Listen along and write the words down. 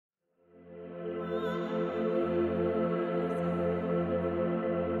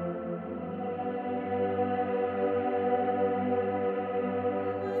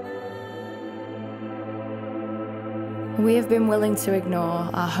We have been willing to ignore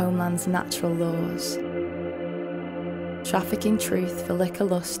our homeland's natural laws, trafficking truth for liquor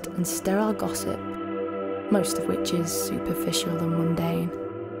lust and sterile gossip, most of which is superficial and mundane.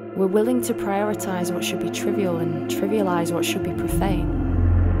 We're willing to prioritise what should be trivial and trivialise what should be profane.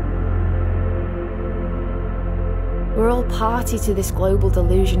 We're all party to this global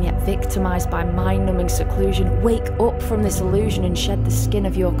delusion, yet victimised by mind-numbing seclusion. Wake up from this illusion and shed the skin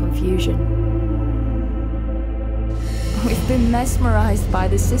of your confusion. We've been mesmerised by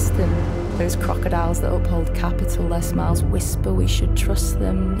the system. Those crocodiles that uphold capital, their smiles whisper we should trust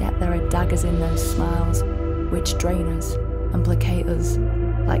them, yet there are daggers in those smiles, which drain us and placate us,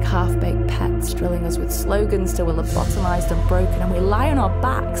 like half-baked pets, drilling us with slogans till we're lobotomised and broken, and we lie on our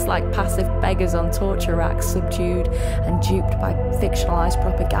backs like passive beggars on torture racks, subdued and duped by fictionalised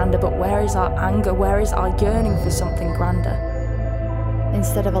propaganda. But where is our anger? Where is our yearning for something grander?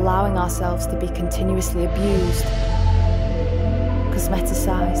 Instead of allowing ourselves to be continuously abused,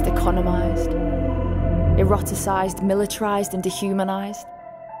 cosmeticised, economised, eroticised, militarised and dehumanised,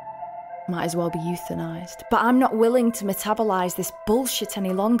 might as well be euthanised. But I'm not willing to metabolise this bullshit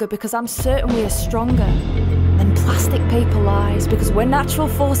any longer, because I'm certain we are stronger than plastic paper lies, because when natural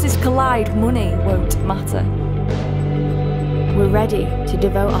forces collide, money won't matter. We're ready to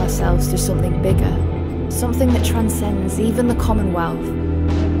devote ourselves to something bigger, something that transcends even the Commonwealth.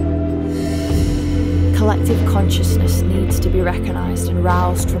 Collective consciousness needs to be recognised and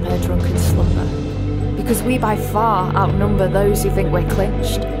roused from her drunken slumber, because we by far outnumber those who think we're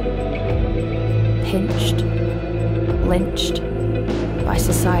clinched, pinched, lynched by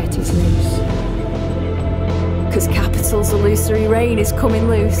society's noose. Because capital's illusory reign is coming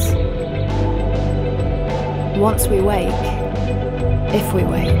loose. Once we wake, if we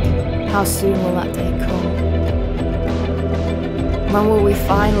wake, how soon will that day come? When will we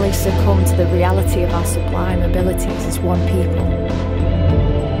finally succumb to the reality of our sublime abilities as one people?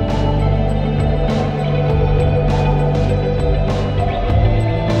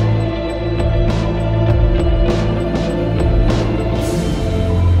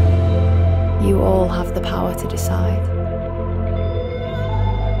 You all have the power to decide.